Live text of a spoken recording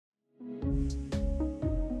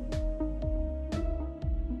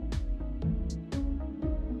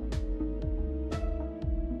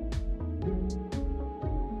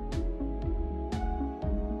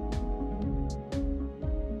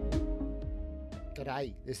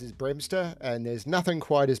G'day, this is Bremster, and there's nothing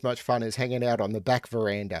quite as much fun as hanging out on the back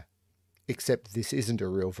veranda. Except this isn't a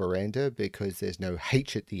real veranda because there's no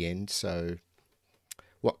H at the end, so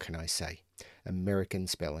what can I say? American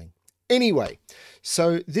spelling. Anyway,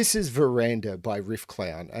 so this is Veranda by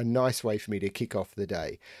Riffclown, a nice way for me to kick off the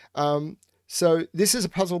day. So this is a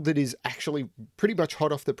puzzle that is actually pretty much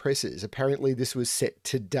hot off the presses. Apparently this was set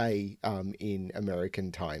today in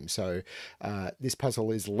American time. So this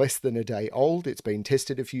puzzle is less than a day old. It's been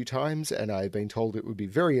tested a few times and I've been told it would be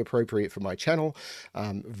very appropriate for my channel.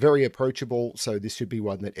 Very approachable. So this should be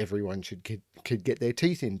one that everyone could get their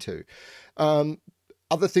teeth into.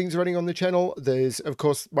 Other things running on the channel, there's, of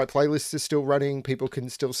course, my playlist is still running. People can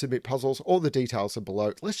still submit puzzles. All the details are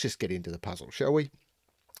below. Let's just get into the puzzle, shall we?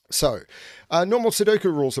 So, normal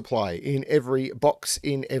Sudoku rules apply. In every box,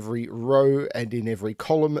 in every row, and in every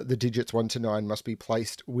column, the digits 1 to 9 must be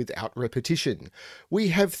placed without repetition. We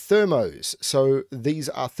have thermos, so these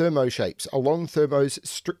are thermo shapes. Along thermos,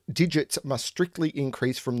 digits must strictly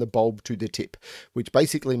increase from the bulb to the tip, which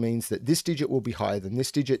basically means that this digit will be higher than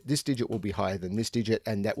this digit will be higher than this digit,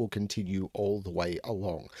 and that will continue all the way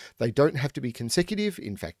along. They don't have to be consecutive.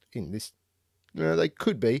 In fact, in this they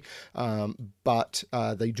could be, but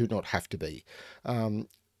they do not have to be.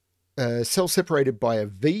 Cells separated by a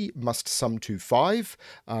V must sum to 5,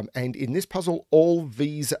 and in this puzzle, all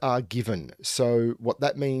V's are given. So what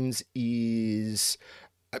that means is,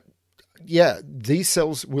 yeah, these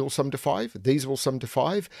cells will sum to 5, these will sum to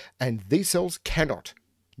 5, and these cells cannot.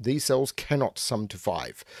 These cells cannot sum to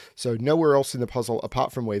 5. So nowhere else in the puzzle,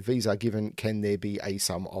 apart from where V's are given, can there be a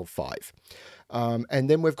sum of 5. And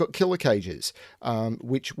then we've got killer cages,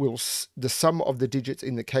 which will, the sum of the digits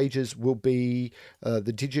in the cages will be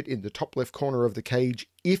the digit in the top left corner of the cage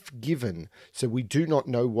if given. So we do not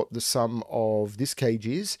know what the sum of this cage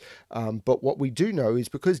is, but what we do know is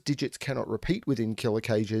because digits cannot repeat within killer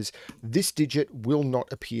cages, this digit will not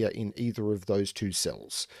appear in either of those two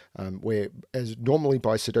cells. Whereas normally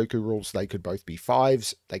by Sudoku rules, they could both be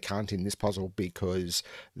 5s. They can't in this puzzle because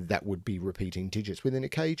that would be repeating digits within a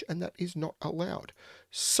cage, and that is not allowed.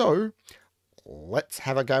 So let's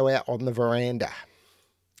have a go out on the veranda.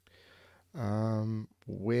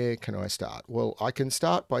 Where can I start? Well, I can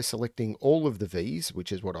start by selecting all of the V's,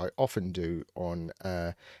 which is what I often do on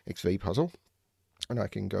XV puzzle. And I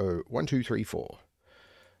can go 1, 2, 3, 4.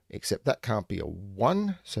 Except that can't be a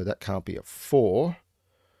 1, so that can't be a 4.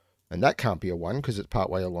 And that can't be a 1 because it's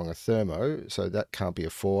partway along a thermo, so that can't be a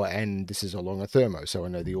 4, and this is along a thermo, so I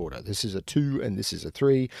know the order. This is a 2 and this is a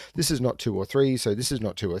 3. This is not 2 or 3, so this is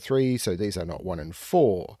not 2 or 3, so these are not 1 and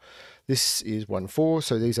 4. This is 1, 4,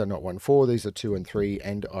 so these are not 1, 4, these are 2 and 3,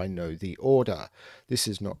 and I know the order. This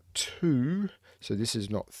is not 2, so this is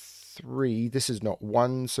not 3, this is not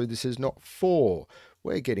 1, so this is not 4.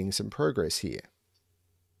 We're getting some progress here.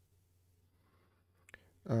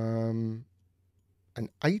 An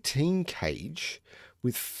 18 cage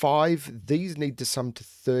with 5, these need to sum to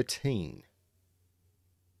 13.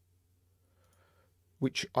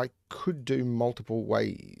 Which I could do multiple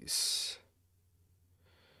ways.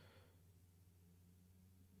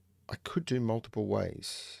 But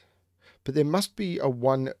there must be a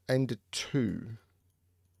 1 and a 2.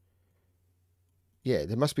 Yeah,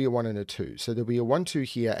 there must be a 1 and a 2. So there'll be a 1, 2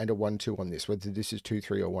 here and a 1, 2 on this, whether this is 2,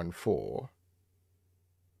 3 or 1, 4.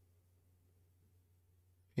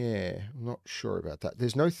 Yeah, I'm not sure about that.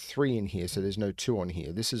 There's no 3 in here, so there's no 2 on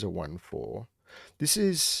here. This is a 1, 4. This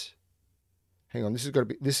is... Hang on, this has got to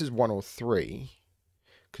be... This is 1 or 3.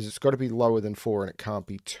 Because it's got to be lower than 4 and it can't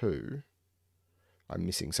be 2. I'm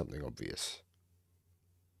missing something obvious.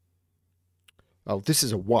 Oh, this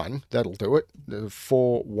is a 1. That'll do it.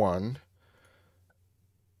 4, 1.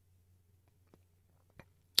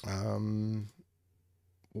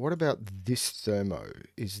 What about this thermo?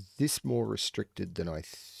 Is this more restricted than I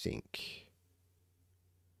think?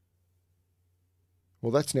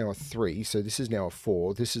 Well, that's now a 3, so this is now a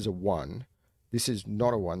 4. This is a 1. This is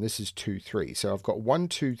not a 1. This is 2, 3. So I've got 1,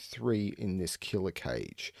 2, 3 in this killer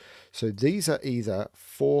cage. So these are either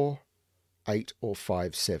 4, 8, or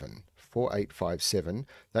 5, 7. 4, 8, 5, 7.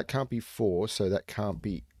 That can't be 4, so that can't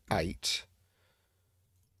be 8.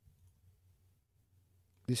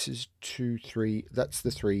 This is 2, 3. That's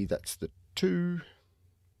the 3. That's the 2.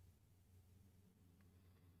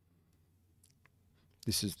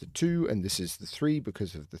 This is the 2, and this is the 3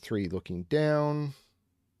 because of the 3 looking down.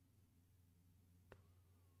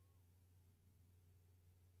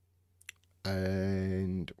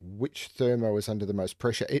 And which thermo is under the most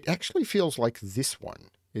pressure? It actually feels like this one.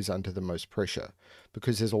 is under the most pressure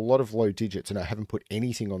because there's a lot of low digits and I haven't put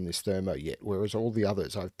anything on this thermo yet, whereas all the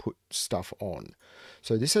others I've put stuff on.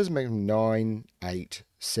 So this has made 9, 8,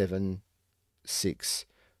 7, 6,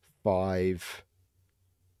 5,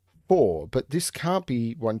 4, but this can't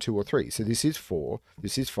be 1, 2, or 3. So this is 4,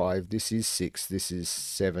 this is 5, this is 6, this is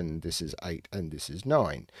 7, this is 8, and this is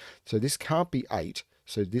 9. So this can't be 8,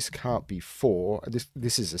 so this can't be 4.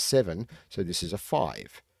 This is a 7, so this is a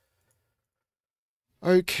 5.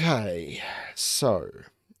 Okay, so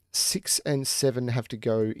 6 and 7 have to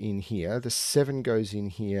go in here. The 7 goes in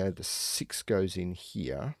here, the 6 goes in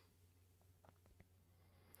here.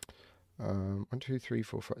 1, 2, 3,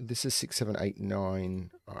 4, 5. This is 6, 7, 8,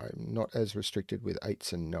 9. I'm not as restricted with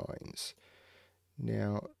 8s and 9s.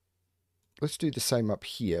 Now, let's do the same up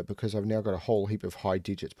here because I've now got a whole heap of high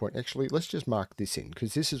digits. Actually, let's just mark this in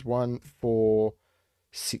because this is 1, 4,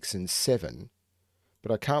 6, and 7.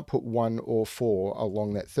 But I can't put 1 or 4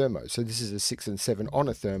 along that thermo. So this is a 6 and 7 on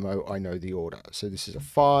a thermo. I know the order. So this is a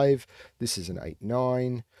 5. This is an 8,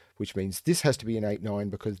 9. Which means this has to be an 8, 9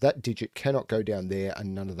 because that digit cannot go down there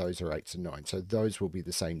and none of those are 8s and 9s. So those will be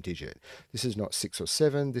the same digit. This is not 6 or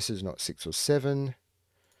 7. This is not 6 or 7.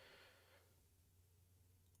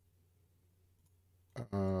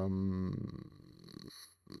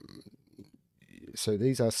 So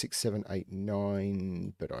these are 6, 7, 8,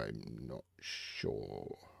 9, but I'm not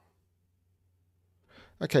sure.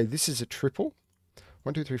 Okay, this is a triple.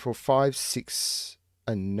 1, 2, 3, 4, 5, 6,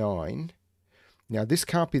 and 9. Now, this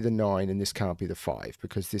can't be the 9 and this can't be the 5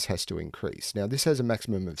 because this has to increase. Now, this has a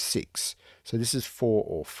maximum of 6. So this is 4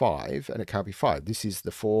 or 5 and it can't be 5. This is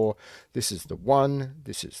the 4. This is the 1.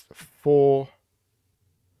 This is the 4.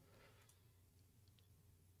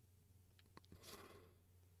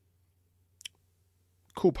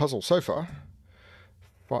 Cool puzzle so far.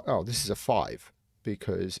 Oh, this is a 5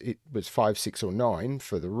 because it was 5, 6, or 9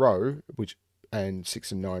 for the row, and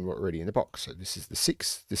 6 and 9 were already in the box. So this is the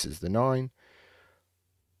 6. This is the 9.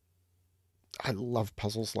 I love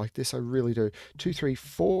puzzles like this. I really do. 2, 3,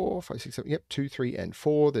 4, 5, 6, 7. Yep, 2, 3, and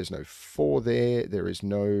 4. There's no 4 there. There is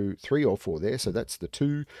no 3 or 4 there. So that's the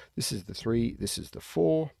 2. This is the 3. This is the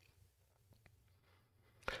 4.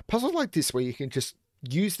 Puzzles like this where you can just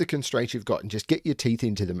use the constraints you've got and just get your teeth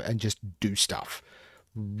into them and just do stuff.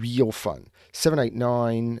 Real fun. 7, 8,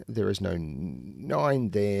 9. There is no 9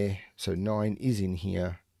 there. So 9 is in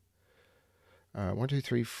here. 1, 2,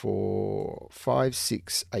 3, 4, 5,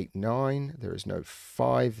 6, 8, 9. There is no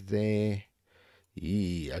 5 there.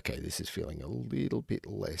 Okay, this is feeling a little bit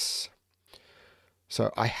less. So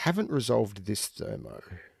I haven't resolved this thermo,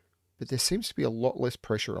 but there seems to be a lot less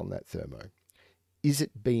pressure on that thermo. Is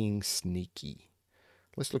it being sneaky?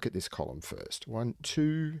 Let's look at this column first. 1,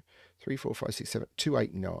 2, 3, 4, 5, 6, 7, 2,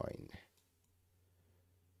 8, 9.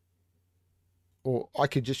 Or I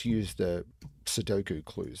could just use the Sudoku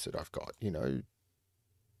clues that I've got,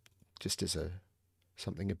 just as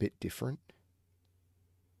something a bit different.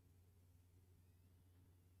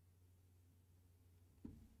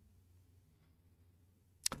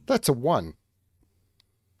 That's a 1.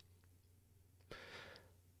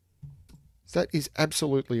 That is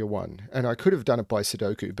absolutely a 1. And I could have done it by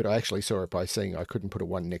Sudoku, but I actually saw it by seeing I couldn't put a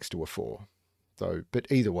 1 next to a 4. But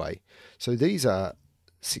either way. So these are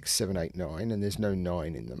 6, 7, 8, 9, and there's no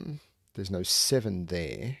 9 in them. There's no 7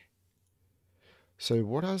 there. So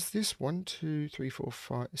what is this? 1, 2, 3, 4,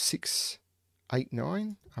 5, 6, 8,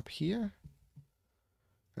 9 up here.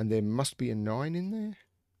 And there must be a 9 in there.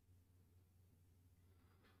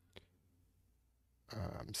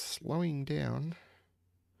 I'm slowing down.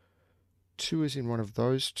 2 is in one of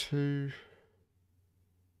those two.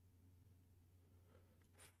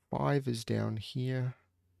 5 is down here.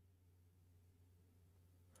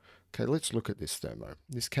 Okay, let's look at this thermo.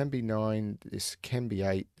 This can be 9, this can be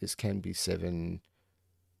 8, this can be 7.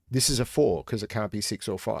 This is a 4 because it can't be 6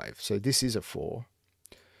 or 5. So this is a 4.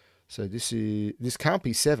 So this can't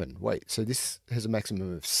be 7. Wait, so this has a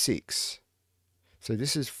maximum of 6. So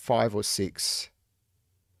this is 5 or 6.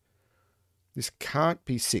 This can't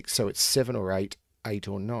be 6, so it's 7 or 8, 8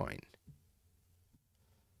 or 9.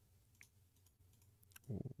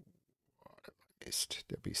 What have I missed?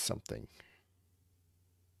 There'll be something.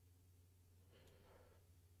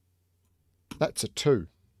 That's a 2.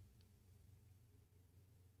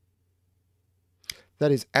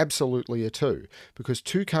 That is absolutely a 2, because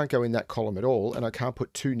 2 can't go in that column at all, and I can't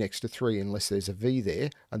put 2 next to 3 unless there's a V there,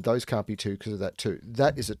 and those can't be 2 because of that 2.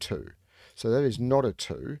 That is a 2. So that is not a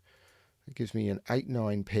 2. It gives me an 8,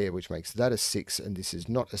 9 pair, which makes that a 6, and this is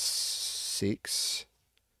not a 6,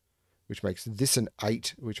 which makes this an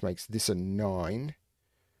 8, which makes this a 9.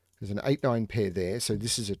 There's an 8, 9 pair there, so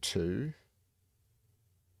this is a 2.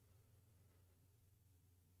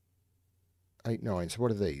 8, 9. So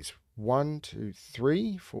what are these? 1, 2,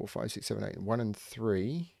 3, 4, 5, 6, 7, 8. 1 and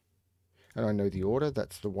 3. And I know the order.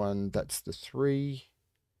 That's the 1. That's the 3.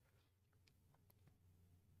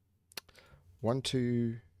 1,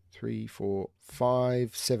 2, 3, 4,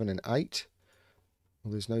 5, 7, and 8.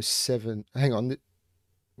 Well, there's no 7. Hang on.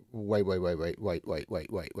 Wait.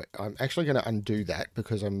 I'm actually going to undo that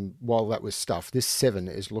because while that was stuff, this 7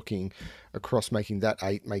 is looking across, making that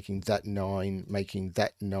 8, making that 9, making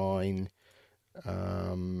that 9,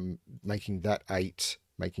 making that 8,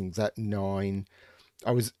 making that 9.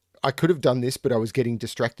 I could have done this, but I was getting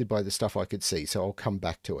distracted by the stuff I could see, so I'll come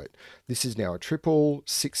back to it. This is now a triple,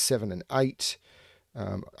 6, 7, and 8.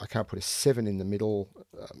 I can't put a 7 in the middle.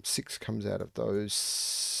 6 comes out of those,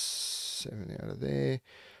 7 out of there.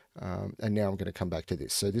 And now I'm going to come back to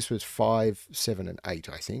this. So this was 5, 7, and 8,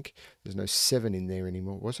 I think. There's no 7 in there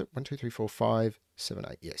anymore. Was it? 1, 2, 3, 4, 5, 7,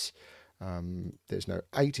 8. Yes. There's no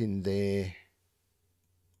 8 in there.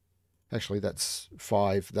 Actually, that's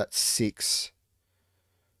 5. That's 6.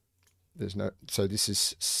 There's no. So this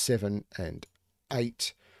is 7 and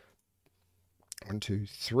 8. 1, 2,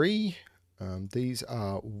 3. These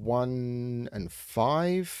are 1 and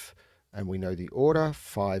 5. And we know the order,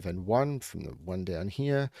 5 and 1 from the one down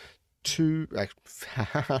here. 2,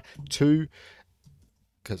 2,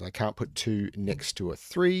 because I can't put 2 next to a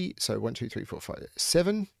 3. So 1, 2, 3, 4, 5,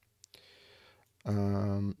 7.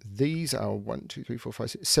 These are 1, 2, 3, 4,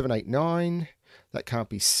 5, 6, 7, 8, 9. That can't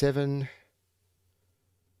be 7.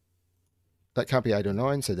 That can't be 8 or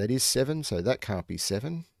 9, so that is 7. So that can't be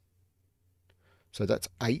 7. So that's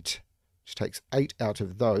 8, which takes 8 out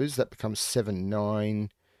of those. That becomes 7, 9.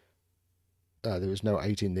 There was no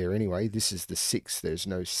 8 in there anyway. This is the 6. There's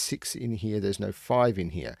no 6 in here. There's no 5 in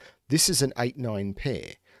here. This is an 8, 9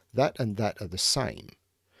 pair. That and that are the same.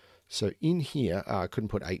 So in here, I couldn't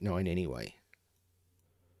put 8, 9 anyway.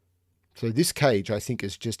 So this cage, I think,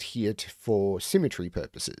 is just here for symmetry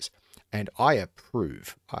purposes. And I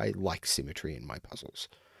approve. I like symmetry in my puzzles.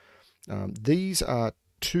 These are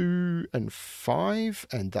 2 and 5,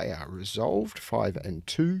 and they are resolved. 5 and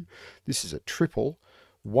 2. This is a triple.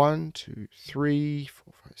 1, 2, 3,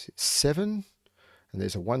 4, 5, 6, 7. And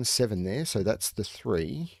there's a 1, 7 there. So that's the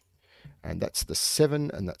 3. And that's the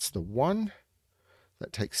 7, and that's the 1.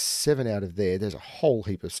 That takes 7 out of there. There's a whole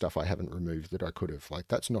heap of stuff I haven't removed that I could have. Like,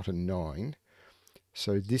 that's not a 9.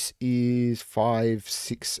 So this is 5,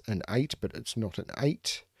 6, and 8, but it's not an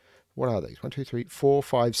 8. What are these? 1, 2, 3, 4,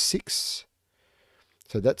 5, 6.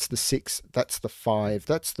 So that's the 6. That's the 5.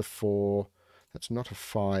 That's the 4. That's not a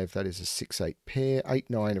 5. That is a 6, 8 pair. 8,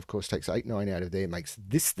 9, of course, takes 8, 9 out of there. Makes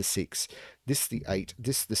this the 6. This the 8.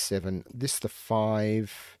 This the 7. This the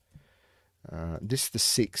 5. This the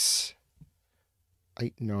 6.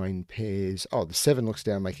 8, 9 pairs. Oh, the 7 looks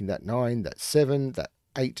down, making that 9. That 7. That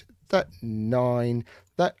 8. That 9.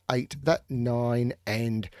 That 8. That 9.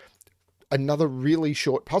 And another really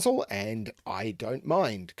short puzzle. And I don't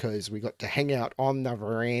mind because we got to hang out on the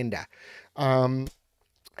veranda.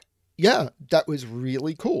 Yeah, that was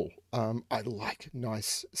really cool. I like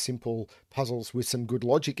nice, simple puzzles with some good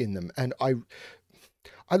logic in them. And I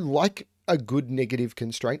like a good negative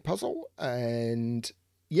constraint puzzle. And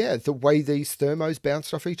yeah, the way these thermos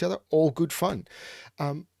bounced off each other, all good fun.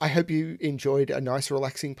 I hope you enjoyed a nice,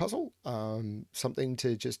 relaxing puzzle. Something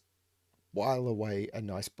to just while away a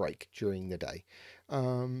nice break during the day.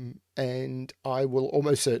 And I will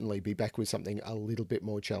almost certainly be back with something a little bit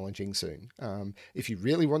more challenging soon. If you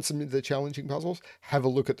really want some of the challenging puzzles, have a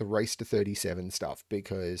look at the Race to 37 stuff,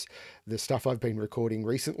 because the stuff I've been recording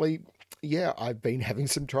recently, yeah, I've been having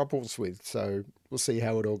some troubles with, so we'll see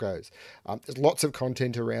how it all goes. There's lots of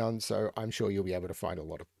content around, so I'm sure you'll be able to find a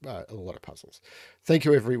lot of puzzles. Thank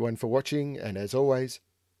you everyone for watching, and as always,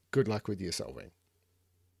 good luck with your solving.